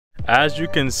As you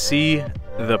can see,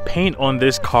 the paint on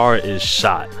this car is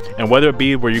shot, and whether it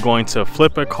be where you're going to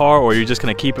flip a car or you're just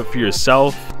going to keep it for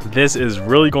yourself, this is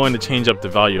really going to change up the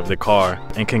value of the car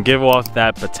and can give off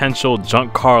that potential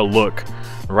junk car look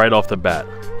right off the bat.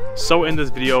 So in this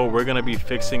video, we're going to be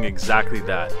fixing exactly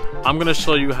that. I'm going to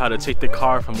show you how to take the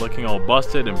car from looking all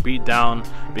busted and beat down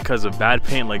because of bad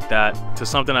paint like that to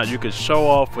something that you could show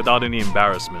off without any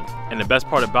embarrassment. And the best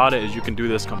part about it is you can do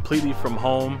this completely from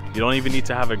home. You don't even need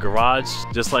to have a garage.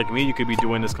 Just like me, you could be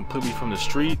doing this completely from the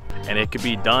street, and it could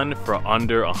be done for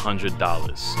under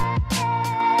 $100.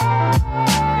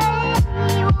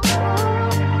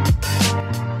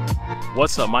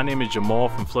 What's up, my name is Jamal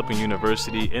from Flipping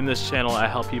University. In this channel, I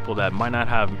help people that might not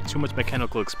have too much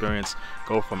mechanical experience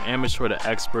go from amateur to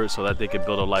expert so that they can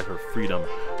build a life of freedom,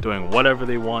 doing whatever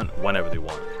they want, whenever they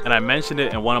want. And I mentioned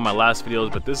it in one of my last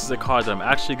videos, but this is a car that I'm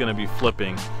actually going to be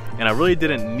flipping, and I really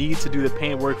didn't need to do the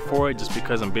paint work for it just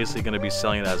because I'm basically going to be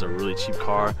selling it as a really cheap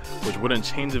car, which wouldn't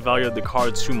change the value of the car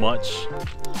too much,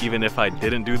 even if I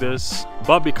didn't do this.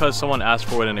 But because someone asked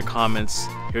for it in the comments,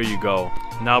 here you go.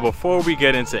 Now, before we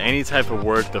get into any type of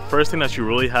work, the first thing that you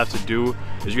really have to do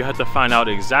is you have to find out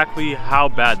exactly how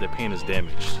bad the paint is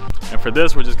damaged. And for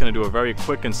this, we're just going to do a very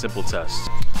quick and simple test.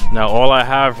 Now, all I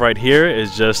have right here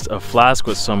is just a flask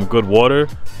with some good water.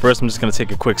 First, I'm just going to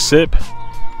take a quick sip.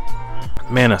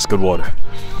 Man, that's good water.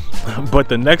 But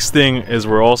the next thing is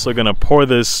we're also going to pour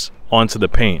this onto the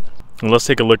paint. And let's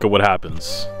take a look at what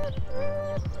happens.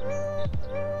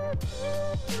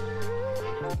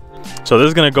 So this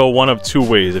is going to go one of two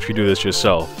ways if you do this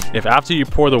yourself. If after you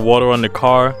pour the water on the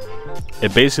car,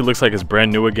 it basically looks like it's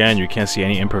brand new again, you can't see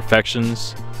any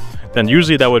imperfections, then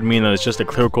usually that would mean that it's just a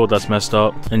clear coat that's messed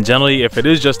up. And generally, if it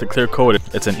is just a clear coat,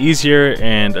 it's an easier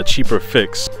and a cheaper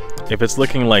fix. If it's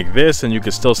looking like this and you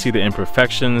can still see the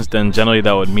imperfections, then generally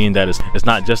that would mean that it's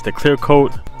not just a clear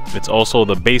coat, it's also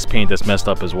the base paint that's messed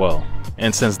up as well.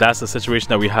 And since that's the situation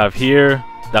that we have here,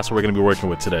 that's what we're going to be working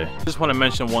with today. I just want to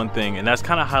mention one thing, and that's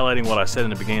kind of highlighting what I said in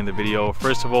the beginning of the video.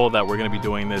 First of all, that we're going to be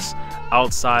doing this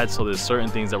outside, so there's certain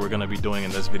things that we're going to be doing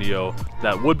in this video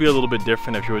that would be a little bit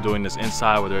different if you were doing this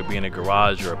inside, whether it be in a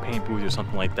garage or a paint booth or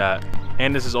something like that.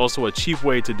 And this is also a cheap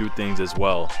way to do things as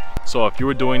well. So if you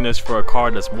were doing this for a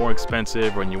car that's more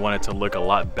expensive or you want it to look a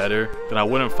lot better, then I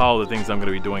wouldn't follow the things I'm going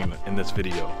to be doing in this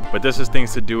video. But this is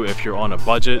things to do if you're on a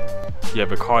budget, you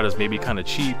have a car that's maybe kind of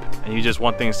cheap, and you just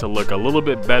want things to look a little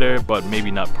bit better but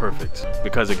maybe not perfect.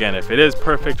 Because again, if it is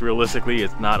perfect, realistically,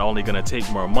 it's not only going to take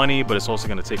more money, but it's also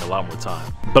going to take a lot more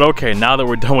time. But okay, now that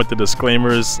we're done with the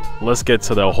disclaimers, let's get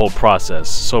to the whole process.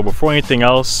 So before anything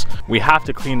else, we have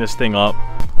to clean this thing up.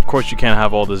 Of course, you can't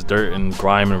have all this dirt and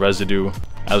grime and residue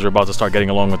as we're about to start getting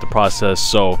along with the process.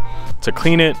 So to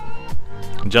clean it,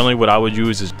 generally what I would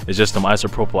use is just some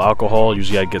isopropyl alcohol.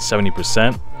 Usually I get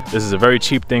 70%. This is a very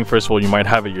cheap thing. First of all, you might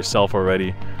have it yourself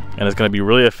already, and it's going to be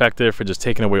really effective for just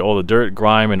taking away all the dirt,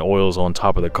 grime, and oils on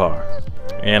top of the car.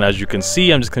 And as you can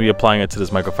see, I'm just going to be applying it to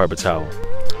this microfiber towel.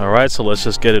 Alright, so let's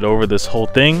just get it over this whole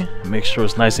thing, make sure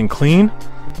it's nice and clean.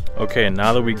 Okay,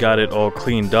 now that we got it all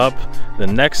cleaned up, the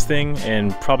next thing,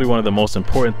 and probably one of the most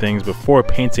important things before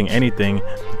painting anything,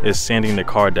 is sanding the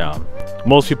car down.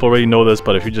 Most people already know this,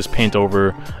 but if you just paint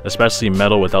over, especially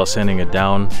metal, without sanding it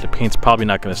down, the paint's probably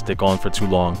not going to stick on for too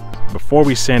long. Before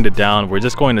we sand it down, we're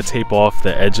just going to tape off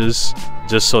the edges,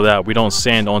 just so that we don't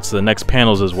sand onto the next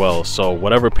panels as well. So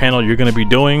whatever panel you're going to be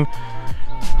doing,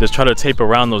 just try to tape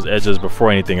around those edges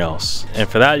before anything else. And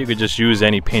for that, you could just use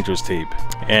any painter's tape.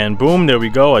 And boom, there we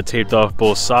go. I taped off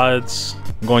both sides.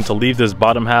 I'm going to leave this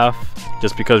bottom half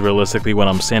just because realistically when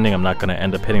I'm sanding, I'm not going to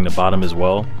end up hitting the bottom as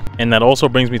well. And that also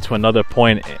brings me to another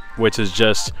point, which is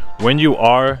just when you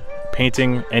are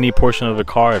painting any portion of the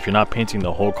car, if you're not painting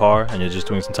the whole car and you're just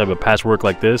doing some type of patchwork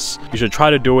like this, you should try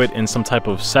to do it in some type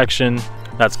of section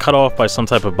that's cut off by some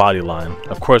type of body line.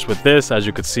 Of course, with this, as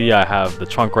you can see, I have the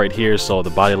trunk right here, so the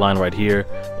body line right here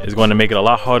is going to make it a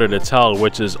lot harder to tell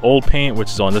which is old paint, which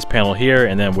is on this panel here,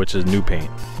 and then which is new paint.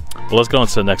 But let's go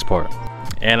into the next part.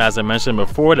 And as I mentioned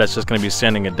before, that's just going to be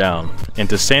sanding it down. And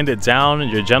to sand it down,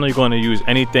 you're generally going to use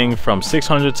anything from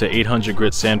 600 to 800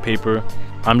 grit sandpaper.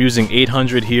 I'm using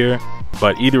 800 here,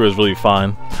 but either is really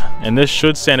fine. And this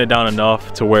should sand it down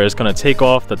enough to where it's going to take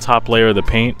off the top layer of the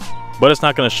paint, but it's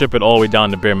not going to strip it all the way down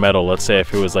to bare metal. Let's say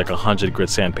if it was like 100 grit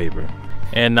sandpaper.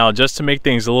 And now, just to make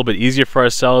things a little bit easier for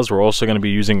ourselves, we're also going to be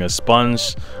using a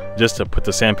sponge just to put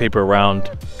the sandpaper around.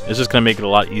 It's just going to make it a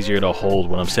lot easier to hold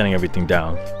when I'm sanding everything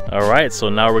down. Alright, so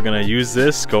now we're going to use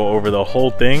this, go over the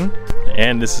whole thing,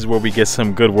 And this is where we get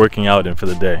some good working out in for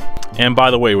the day. And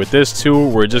by the way, with this too,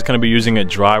 we're just going to be using it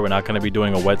dry. We're not going to be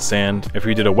doing a wet sand. If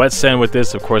we did a wet sand with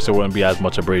this, of course it wouldn't be as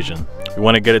much abrasion. We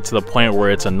want to get it to the point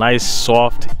where it's a nice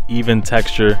soft even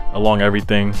texture along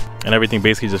everything, and everything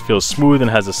basically just feels smooth and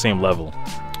has the same level.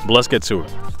 But let's get to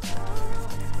it.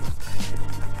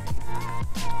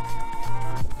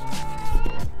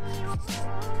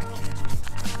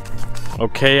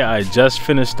 Okay, I just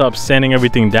finished up sanding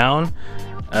everything down.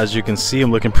 As you can see,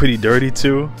 I'm looking pretty dirty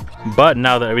too. But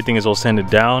now that everything is all sanded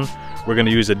down, we're gonna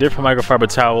use a different microfiber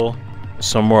towel,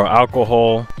 some more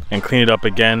alcohol, and clean it up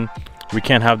again. We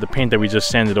can't have the paint that we just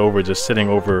sanded over just sitting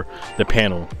over the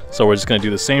panel. So we're just gonna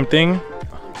do the same thing,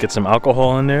 get some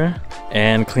alcohol in there,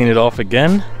 and clean it off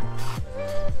again.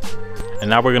 And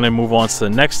now we're gonna move on to the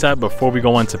next step before we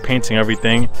go into painting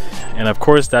everything. And of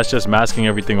course, that's just masking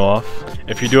everything off.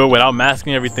 If you do it without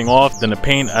masking everything off, then the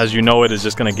paint, as you know it, is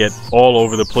just gonna get all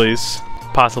over the place,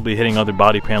 possibly hitting other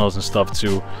body panels and stuff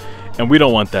too. And we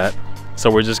don't want that.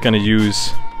 So we're just gonna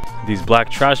use these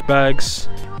black trash bags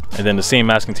and then the same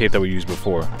masking tape that we used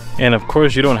before. And of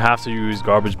course, you don't have to use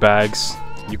garbage bags.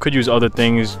 You could use other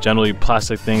things. Generally,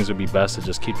 plastic things would be best to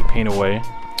just keep the paint away.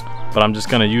 But I'm just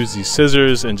gonna use these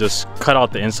scissors and just cut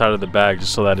out the inside of the bag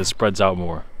just so that it spreads out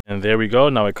more. And there we go.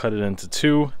 Now I cut it into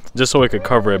two just so it could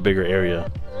cover a bigger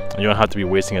area. You don't have to be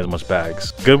wasting as much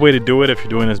bags. Good way to do it if you're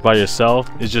doing this by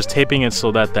yourself is just taping it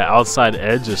so that the outside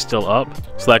edge is still up,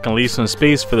 so that can leave some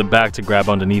space for the bag to grab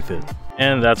underneath it.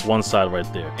 And that's one side right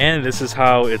there. And this is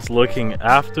how it's looking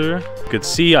after. You could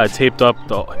see I taped up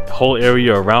the whole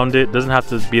area around it. Doesn't have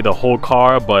to be the whole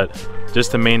car, but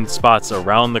just the main spots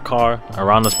around the car,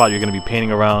 around the spot you're gonna be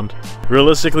painting around.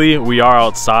 Realistically, we are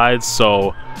outside,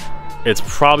 so it's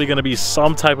probably gonna be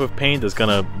some type of paint that's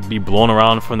gonna be blown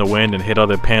around from the wind and hit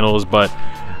other panels, but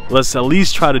let's at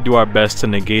least try to do our best to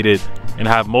negate it and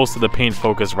have most of the paint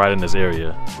focus right in this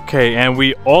area. Okay, and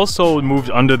we also moved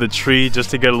under the tree just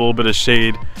to get a little bit of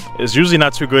shade. It's usually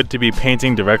not too good to be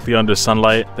painting directly under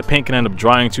sunlight. The paint can end up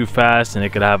drying too fast and it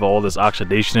could have all this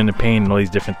oxidation in the paint and all these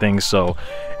different things. So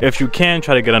if you can,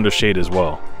 try to get under shade as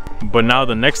well. But now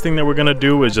the next thing that we're gonna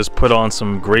do is just put on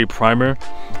some gray primer.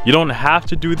 You don't have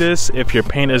to do this if your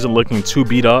paint isn't looking too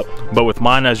beat up, but with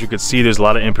mine, as you can see, there's a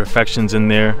lot of imperfections in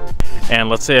there. And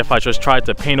let's say if I just tried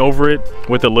to paint over it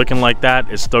with it looking like that,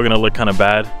 it's still gonna look kind of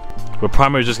bad. But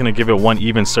primer is just gonna give it one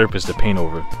even surface to paint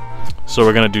over. So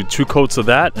we're gonna do 2 coats of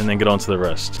that and then get on to the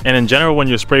rest. And in general, when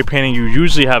you're spray painting, you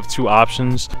usually have 2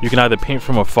 options. You can either paint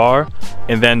from afar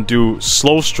and then do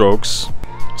slow strokes,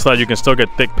 so that you can still get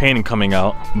thick painting coming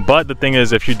out. But the thing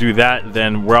is, if you do that,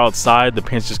 then we're outside, the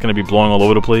paint's just gonna be blowing all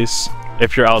over the place.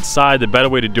 If you're outside, the better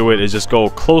way to do it is just go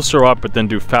closer up, but then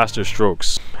do faster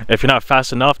strokes. If you're not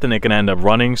fast enough, then it can end up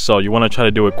running, so you wanna try to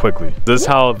do it quickly. This is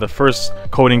how the first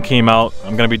coating came out.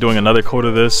 I'm gonna be doing another coat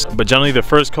of this, but generally the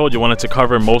first coat, you want it to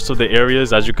cover most of the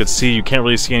areas. As you could see, you can't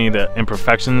really see any of the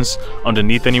imperfections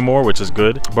underneath anymore, which is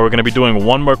good. But we're gonna be doing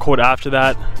one more coat after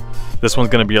that. This one's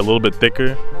gonna be a little bit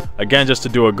thicker. Again, just to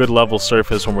do a good level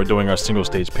surface when we're doing our single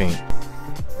stage paint.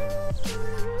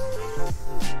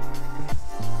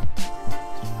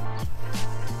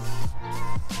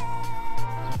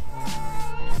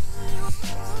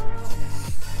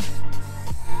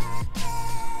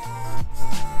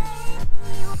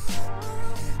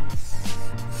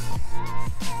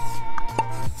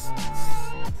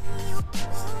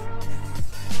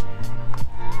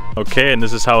 Okay, and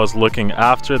this is how it's looking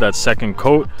after that second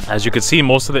coat. As you can see,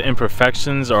 most of the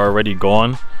imperfections are already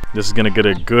gone. This is gonna get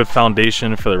a good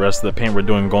foundation for the rest of the paint we're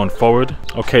doing going forward.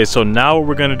 Okay, so now what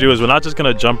we're gonna do is we're not just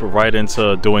gonna jump right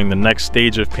into doing the next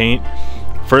stage of paint.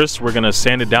 First, we're gonna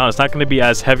sand it down. It's not gonna be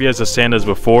as heavy as the sand as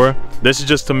before. This is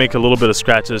just to make a little bit of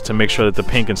scratches to make sure that the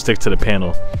paint can stick to the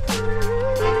panel.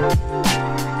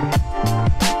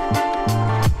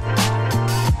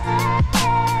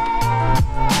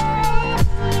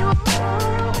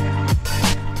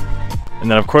 And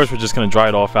then of course we're just gonna dry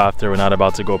it off after. We're not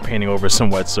about to go painting over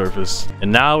some wet surface.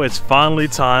 And now it's finally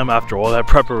time, after all that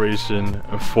preparation,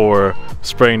 for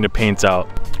spraying the paint out.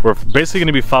 We're basically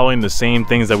gonna be following the same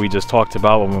things that we just talked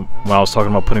about when I was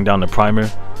talking about putting down the primer.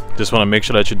 Just wanna make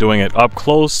sure that you're doing it up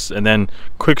close and then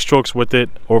quick strokes with it,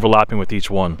 overlapping with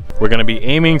each one. We're gonna be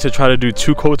aiming to try to do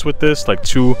 2 coats with this, like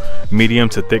 2 medium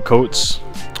to thick coats.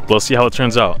 We'll see how it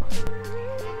turns out.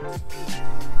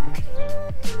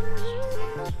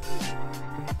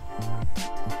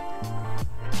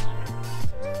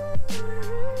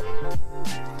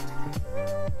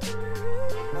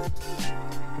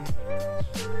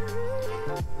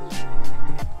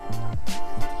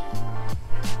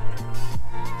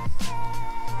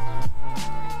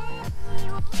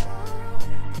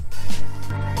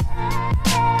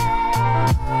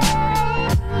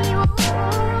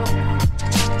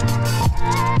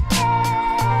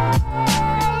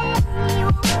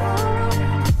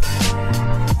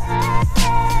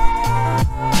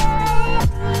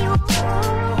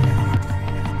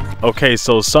 Okay,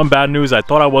 so some bad news. I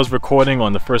thought I was recording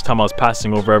on the first time I was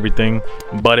passing over everything,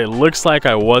 but it looks like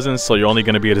I wasn't, so you're only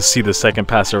going to be able to see the second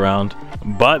pass around.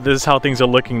 But this is how things are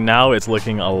looking now. It's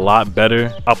looking a lot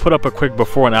better. I'll put up a quick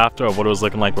before and after of what it was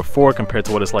looking like before compared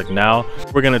to what it's like now.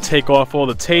 We're going to take off all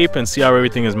the tape and see how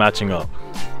everything is matching up.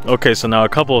 Okay, so now a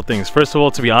couple of things. First of all,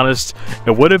 to be honest,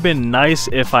 it would have been nice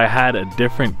if I had a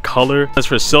different color. As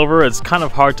for silver, it's kind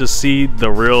of hard to see the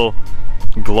real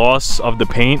gloss of the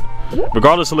paint.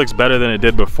 Regardless, it looks better than it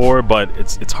did before, but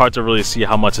it's hard to really see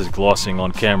how much is glossing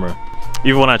on camera.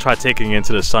 Even when I tried taking it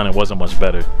into the sun, it wasn't much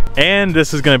better. And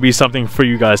this is going to be something for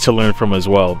you guys to learn from as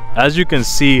well. As you can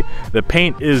see, the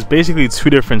paint is basically two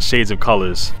different shades of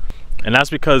colors. And that's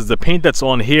because the paint that's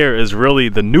on here is really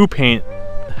the new paint,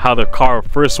 how the car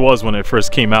first was when it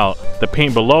first came out. The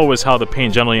paint below is how the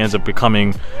paint generally ends up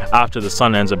becoming after the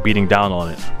sun ends up beating down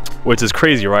on it. Which is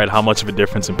crazy, right? How much of a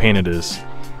difference in paint it is.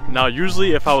 Now,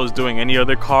 usually if I was doing any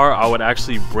other car, I would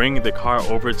actually bring the car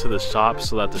over to the shop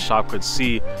so that the shop could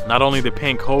see not only the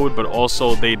paint code, but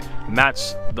also they'd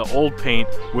match the old paint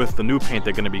with the new paint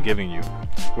they're going to be giving you.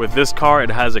 With this car, it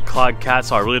has a Clod Cat,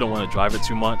 so I really don't want to drive it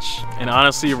too much. And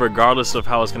honestly, regardless of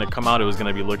how it's going to come out, it was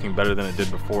going to be looking better than it did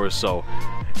before, so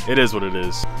it is what it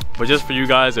is. But just for you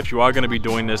guys, if you are going to be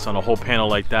doing this on a whole panel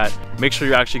like that, make sure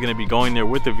you're actually going to be going there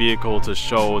with the vehicle to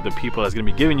show the people that's going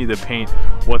to be giving you the paint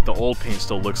what the old paint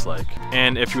still looks like.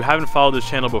 And if you haven't followed this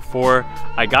channel before,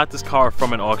 I got this car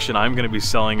from an auction. I'm going to be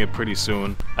selling it pretty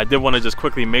soon. I did want to just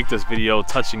quickly make this video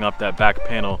touching up that back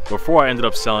panel before I ended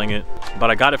up selling it,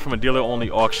 but I got it from a dealer-only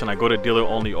auction. I go to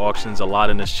dealer-only auctions a lot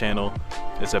in this channel.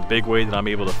 It's a big way that I'm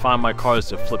able to find my cars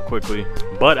to flip quickly.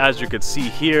 But as you can see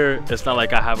here, it's not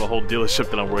like I have a whole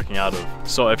dealership that I'm working out of.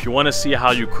 So if you want to see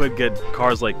how you could get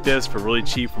cars like this for really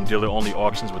cheap from dealer-only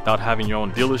auctions without having your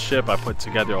own dealership, I put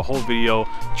together a whole video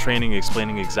training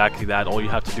explaining exactly that. All you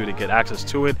have to do to get access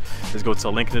to it is go to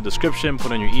the link in the description,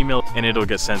 put in your email, and it'll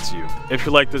get sent to you. If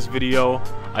you like this video,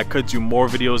 I could do more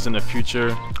videos in the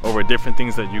future over different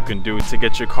things that you can do to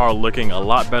get your car looking a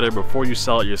lot better before you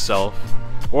sell it yourself,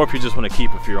 or if you just want to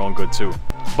keep it for your own good too.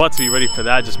 But to be ready for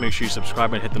that, just make sure you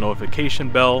subscribe and hit the notification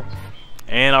bell.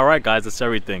 And alright guys, that's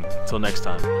everything. Until next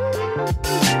time.